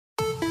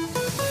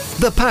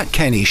The Pat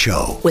Kenny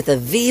Show with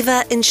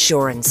Aviva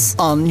Insurance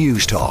on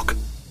News Talk.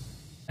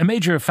 A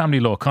major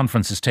family law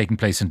conference is taking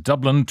place in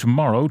Dublin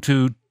tomorrow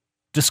to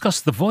discuss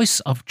the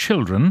voice of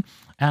children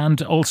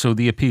and also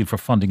the appeal for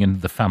funding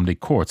in the family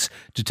courts.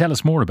 To tell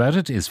us more about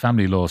it is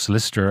family law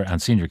solicitor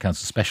and senior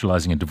counsel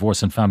specialising in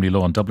divorce and family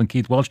law in Dublin,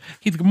 Keith Walsh.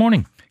 Keith, good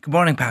morning. Good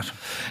morning, Pat.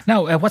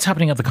 Now, what's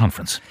happening at the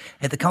conference?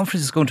 The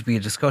conference is going to be a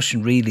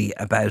discussion really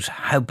about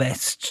how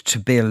best to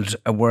build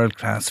a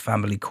world-class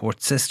family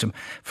court system.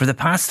 For the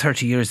past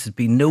 30 years, there's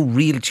been no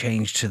real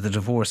change to the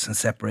divorce and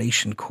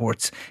separation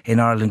courts in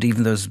Ireland,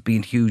 even though there's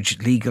been huge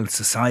legal,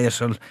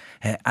 societal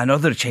and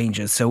other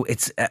changes. So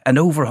it's an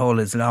overhaul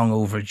is long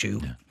overdue.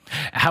 Yeah.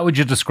 How would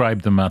you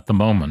describe them at the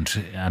moment?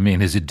 I mean,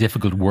 is it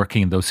difficult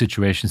working in those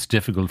situations,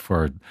 difficult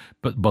for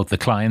both the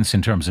clients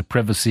in terms of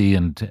privacy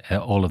and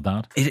all of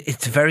that?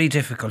 It's very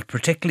difficult,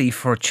 particularly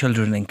for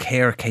children in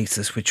care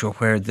cases, which are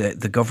where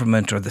the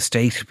government or the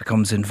state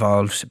becomes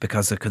involved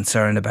because of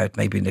concern about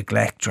maybe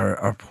neglect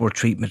or poor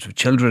treatment of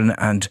children,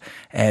 and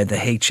the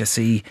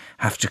HSE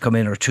have to come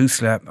in, or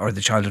TUSLA or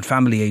the Child and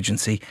Family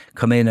Agency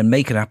come in and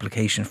make an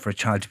application for a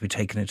child to be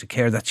taken into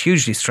care. That's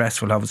hugely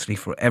stressful, obviously,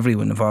 for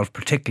everyone involved,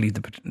 particularly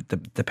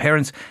the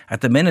parents.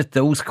 At the minute,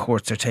 those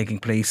courts are taking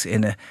place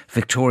in a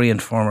Victorian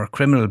former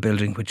criminal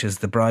building, which is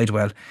the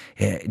Bridewell,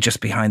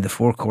 just behind the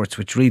forecourts,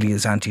 which really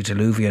is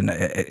antediluvian.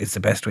 It's the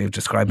best way of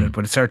describing it,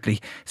 but it's certainly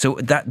so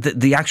that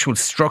the actual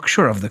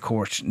structure of the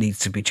court needs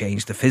to be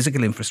changed, the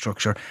physical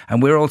infrastructure,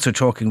 and we're also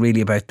talking really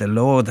about the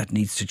law that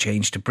needs to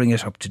change to bring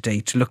it up to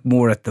date, to look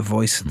more at the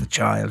voice of the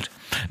child.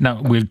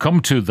 Now, we'll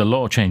come to the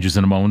law changes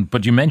in a moment,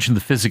 but you mentioned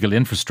the physical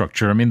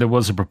infrastructure. I mean, there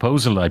was a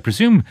proposal, I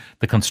presume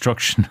the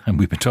construction, and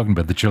we've been talking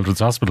about the Children's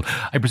Hospital,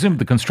 I presume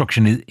the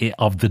construction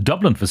of the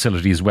Dublin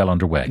facility is well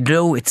underway.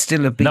 No, it's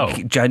still a big,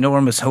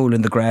 ginormous hole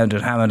in the ground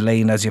at Hammond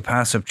Lane. As you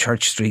pass up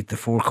Church Street, the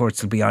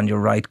forecourts will be on your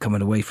right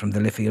coming away from the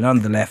Liffey, and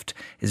on the left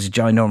is a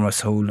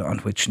ginormous hole on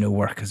which no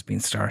work has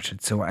been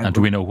started. So, and do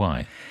we know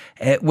why?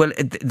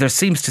 There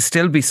seems to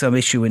still be some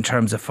issue in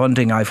terms of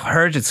funding. I've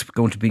heard it's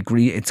going to be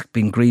it's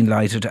been green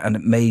lighted and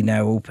it may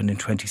now open in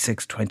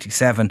 26,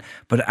 27.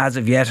 But as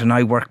of yet, and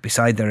I work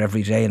beside there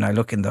every day and I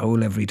look in the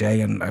hole every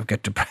day and I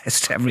get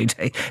depressed every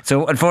day.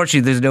 So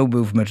unfortunately, there's no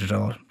movement at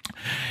all.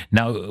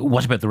 Now,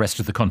 what about the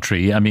rest of the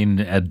country? I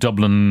mean,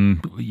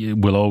 Dublin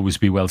will always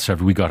be well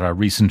served. We got our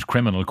recent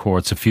criminal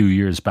courts a few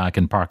years back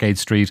in Parkade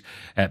Street,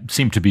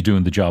 seem to be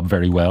doing the job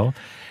very well.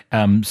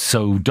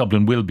 So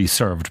Dublin will be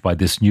served by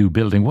this new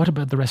building. What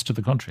about the rest of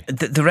the country?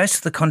 The rest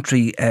of the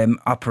country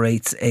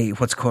operates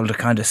what's called a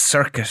kind of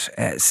circuit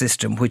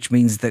system, which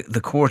means that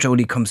the court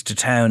only comes to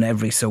town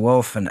every so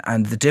often.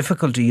 And the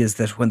difficulty is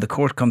that when the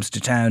court comes to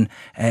town,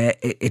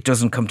 it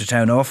doesn't come to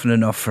town often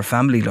enough for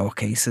family law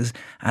cases.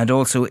 And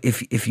also,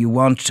 if you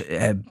want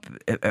an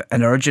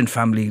urgent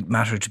family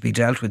matter to be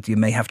dealt with, you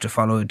may have to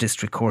follow a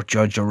district court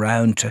judge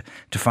around to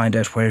find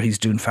out where he's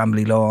doing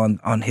family law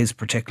on his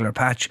particular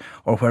patch,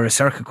 or where a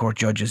circuit court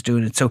judge is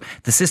doing it. So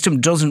the system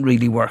doesn't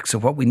really work. So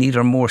what we need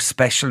are more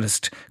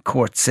specialist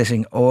courts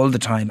sitting all the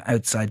time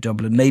outside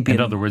Dublin. Maybe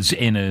in other words,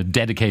 in a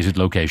dedicated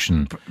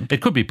location.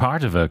 It could be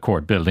part of a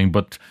court building,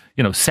 but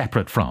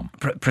separate from.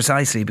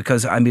 Precisely,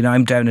 because I mean,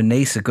 I'm down in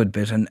Naas a good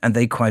bit, and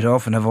they quite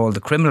often have all the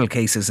criminal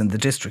cases in the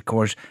district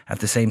court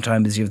at the same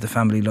time as you have the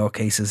family law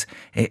cases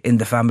in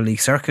the family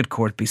circuit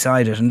court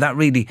beside it, and that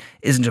really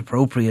isn't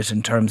appropriate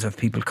in terms of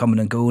people coming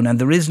and going, and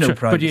there is no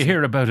privacy. But you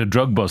hear about a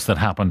drug bust that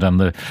happened, and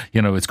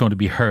it's going to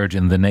be heard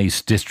in the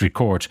Naas district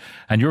court,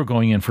 and you're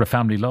going in for a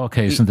family law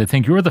case, and they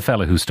think you're the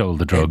fella who stole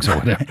the drugs or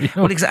whatever.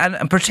 Well,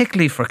 and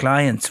particularly for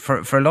clients,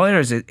 for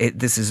lawyers,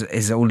 this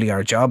is only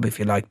our job, if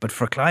you like, but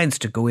for clients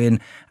to go in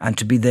and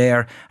to be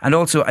there. And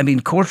also, I mean,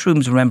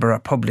 courtrooms, remember, are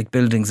public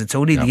buildings. It's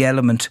only the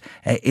element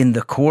in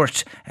the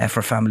court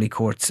for family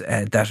courts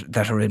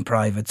that are in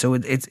private. So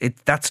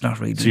that's not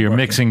really. So you're working.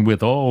 Mixing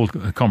with all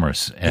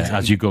comers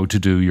as you go to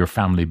do your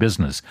family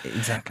business.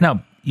 Exactly.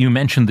 Now, you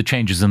mentioned the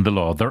changes in the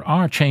law. There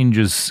are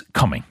changes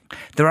coming.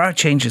 There are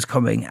changes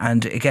coming,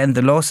 and again,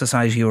 the Law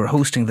Society, who are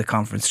hosting the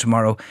conference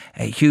tomorrow,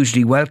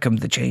 hugely welcome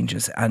the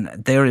changes, and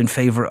they're in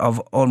favour of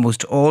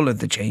almost all of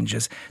the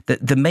changes.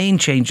 The main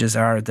changes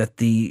are that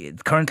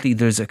currently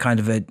there's a kind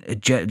of a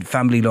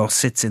family law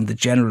sits in the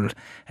general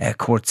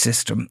court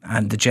system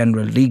and the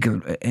general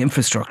legal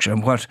infrastructure,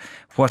 and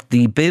what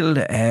the bill,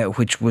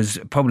 which was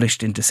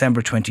published in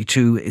December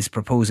 22, is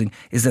proposing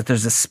is that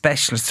there's a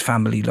specialist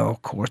family law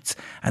courts,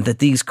 and that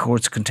these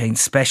courts contain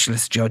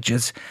specialist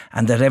judges,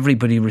 and that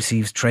everybody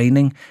receives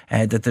training,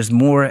 that there's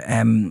more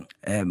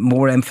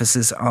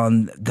emphasis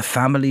on the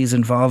families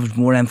involved,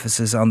 more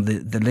emphasis on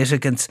the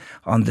litigants,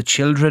 on the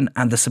children,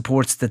 and the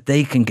supports that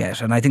they can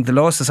get. And I think the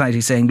Law Society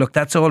is saying, look,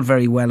 that's all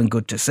very well and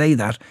good to say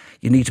that.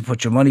 You need to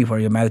put your money where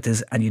your mouth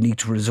is, and you need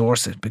to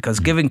resource it,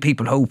 because giving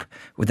people hope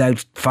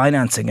without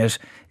financing it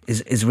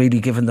is really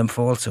giving them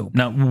false hope.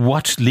 Now,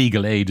 what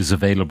legal aid is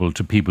available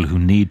to people who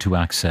need to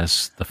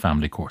access the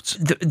family courts?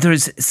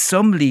 There's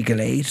some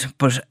legal aid,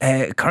 but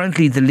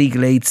currently the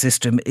legal aid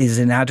system is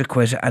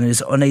inadequate and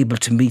is unable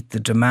to meet the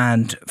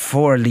demand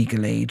for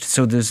legal aid.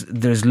 So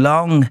there's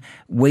long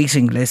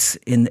waiting lists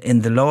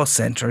in the law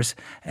centres,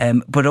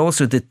 but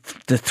also the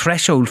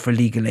threshold for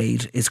legal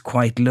aid is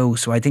quite low.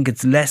 So I think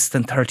it's less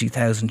than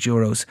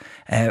 €30,000.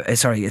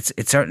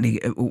 It's certainly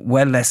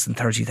well less than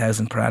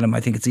 30,000 per annum. I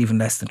think it's even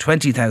less than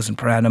 20,000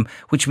 per annum,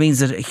 which means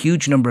that a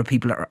huge number of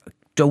people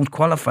don't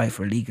qualify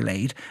for legal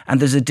aid,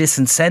 and there's a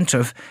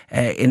disincentive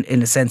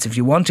in a sense, if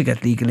you want to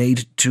get legal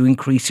aid, to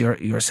increase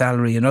your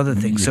salary and other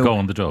things. You go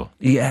on the dole.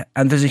 Yeah,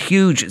 and there's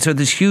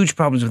huge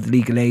problems with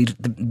legal aid.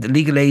 The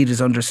legal aid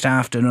is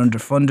understaffed and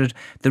underfunded.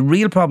 The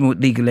real problem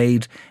with legal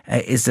aid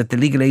is that the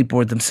legal aid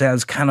board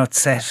themselves cannot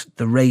set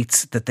the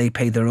rates that they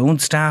pay their own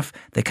staff.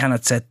 They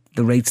cannot set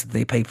the rates that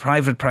they pay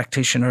private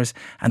practitioners,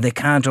 and they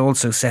can't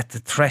also set the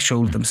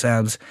threshold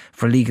themselves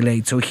for legal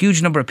aid. So a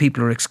huge number of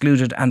people are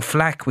excluded, and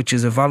FLAC, which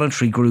is a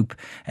voluntary group,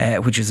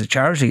 which is a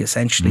charity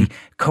essentially,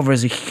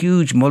 covers a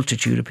huge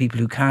multitude of people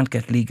who can't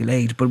get legal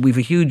aid. But we've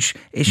a huge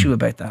issue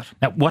about that.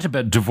 Now, what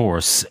about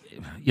divorce?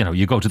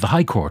 You go to the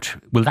High Court.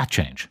 Will that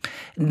change?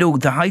 No,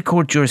 the High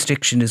Court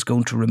jurisdiction is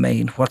going to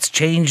remain. What's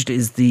changed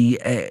is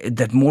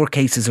that more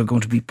cases are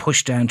going to be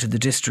pushed down to the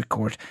District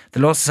Court. The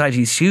Law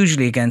Society is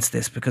hugely against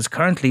this because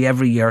currently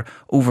every year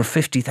over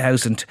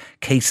 50,000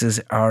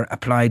 cases are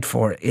applied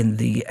for in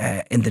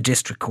the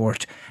District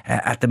Court.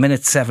 At the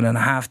minute,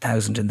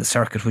 7,500 in the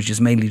circuit, which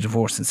is mainly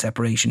divorce and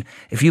separation.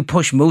 If you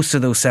push most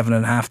of those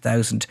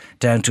 7,500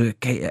 down to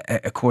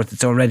a court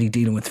that's already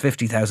dealing with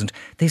 50,000,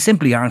 they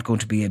simply aren't going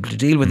to be able to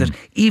deal with it,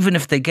 even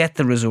if they get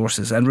the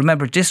resources. And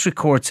remember, district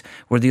courts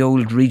were the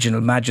old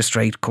regional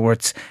magistrate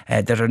courts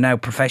that are now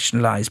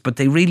professionalised, but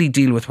they really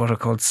deal with what are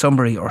called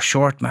summary or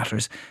short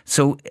matters.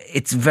 So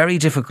it's very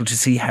difficult to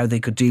see how they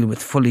could deal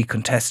with fully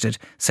contested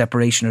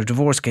separation or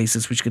divorce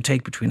cases, which could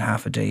take between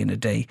half a day and a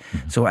day.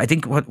 So I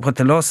think what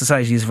the Law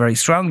Society is very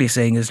strongly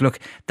saying is, look,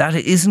 that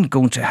isn't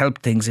going to help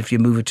things if you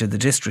move it to the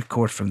district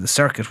court from the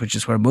circuit, which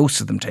is where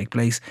most of them take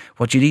place.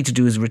 What you need to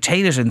do is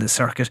retain it in the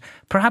circuit,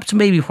 perhaps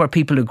maybe where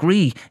people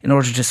agree, in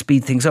order to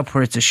speed things up,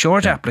 where it's a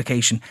short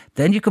application.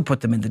 Then you could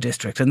put them in the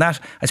district. And that,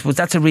 I suppose,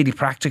 that's a really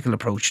practical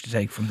approach to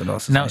take from the Law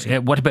Society.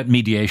 Now, what about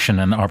mediation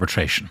and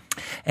arbitration?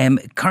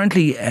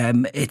 Currently,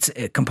 it's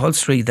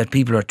compulsory that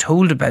people are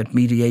told about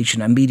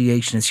mediation, and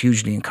mediation is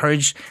hugely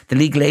encouraged. The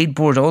Legal Aid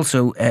Board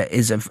also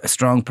is a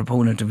strong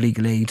proponent of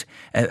legal aid,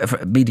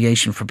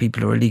 mediation for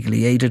people who are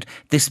legally aided.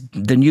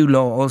 The new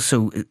law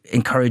also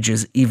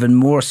encourages even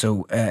more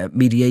so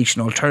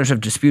mediation,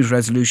 alternative dispute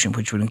resolution,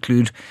 which will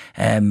include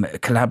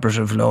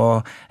collaborative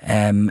law,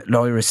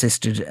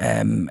 lawyer-assisted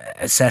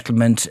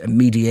settlement,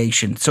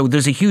 mediation. So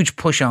there's a huge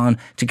push on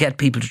to get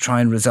people to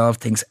try and resolve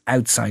things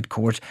outside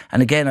court.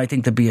 And again, I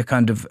think there'll be a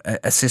kind of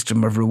a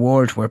system of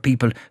reward where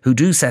people who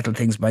do settle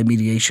things by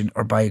mediation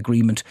or by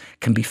agreement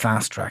can be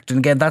fast-tracked. And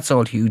again, that's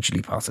all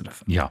hugely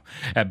positive. Yeah,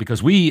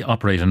 because we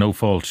operate a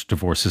no-fault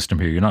divorce system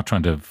here. You're not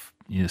trying to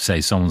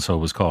say so-and-so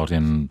was caught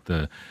in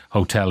the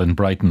hotel in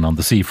Brighton on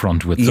the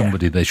seafront with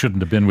somebody they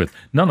shouldn't have been with.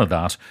 None of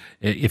that.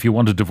 If you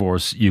want a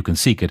divorce, you can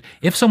seek it.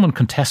 If someone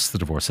contests the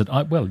divorce, said,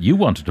 well, you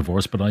want a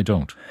divorce, but I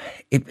don't.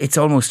 It's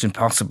almost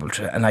impossible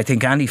to. And I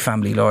think any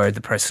family lawyer the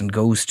person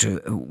goes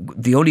to,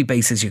 the only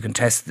basis you can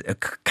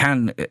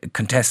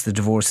contest the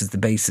divorce is the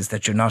basis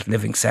that you're not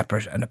living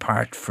separate and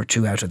apart for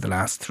 2 out of the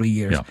last 3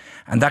 years. Yeah.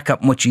 And that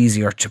got much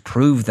easier to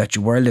prove that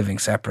you were living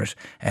separate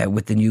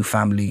with the new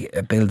family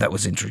bill that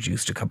was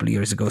introduced a couple of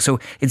years ago. So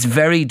it's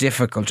very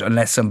difficult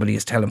unless somebody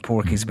is telling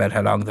porkies about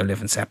how long they're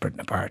living separate and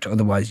apart.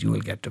 Otherwise, you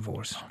will get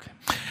divorced. Okay.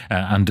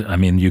 And I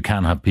mean, you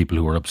can have people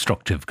who are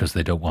obstructive because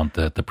they don't want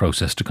the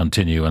process to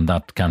continue, and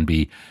that can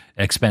be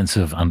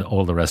expensive and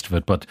all the rest of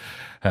it. But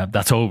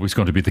that's always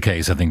going to be the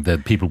case. I think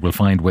that people will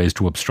find ways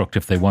to obstruct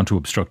if they want to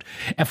obstruct.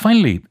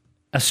 Finally,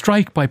 a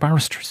strike by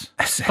barristers.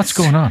 What's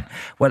going on?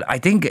 Well, I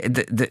think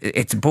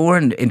it's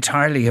born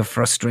entirely of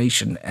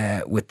frustration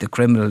with the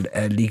criminal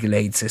legal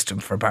aid system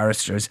for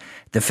barristers.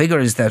 The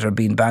figures that are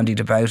being bandied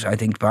about, I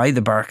think, by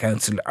the Bar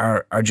Council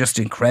are just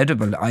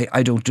incredible.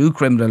 I don't do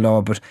criminal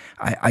law, but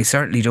I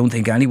certainly don't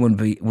think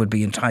anyone would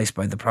be enticed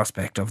by the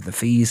prospect of the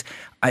fees.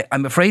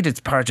 I'm afraid it's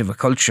part of a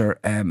culture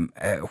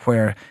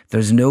where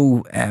there's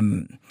no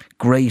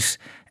great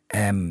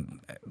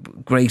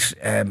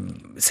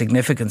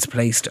significance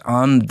placed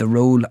on the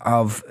role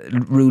of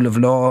rule of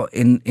law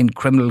in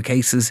criminal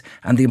cases,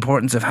 and the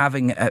importance of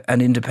having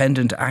an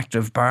independent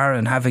active bar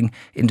and having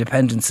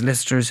independent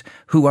solicitors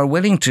who are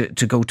willing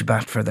to go to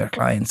bat for their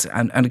clients.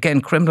 And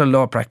again, criminal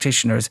law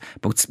practitioners,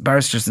 both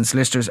barristers and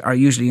solicitors, are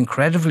usually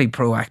incredibly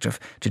proactive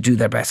to do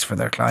their best for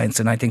their clients,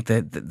 and I think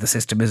that the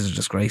system is a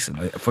disgrace, and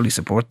I fully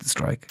support the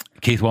strike.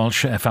 Keith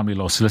Walsh, a family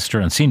law solicitor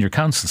and senior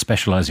counsel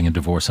specialising in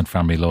divorce and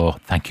family law,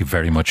 thank you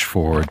very much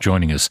for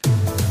joining us.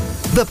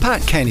 The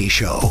Pat Kenny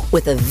Show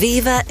with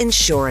Aviva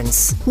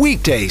Insurance.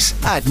 Weekdays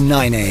at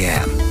 9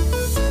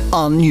 a.m.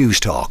 on News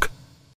Talk.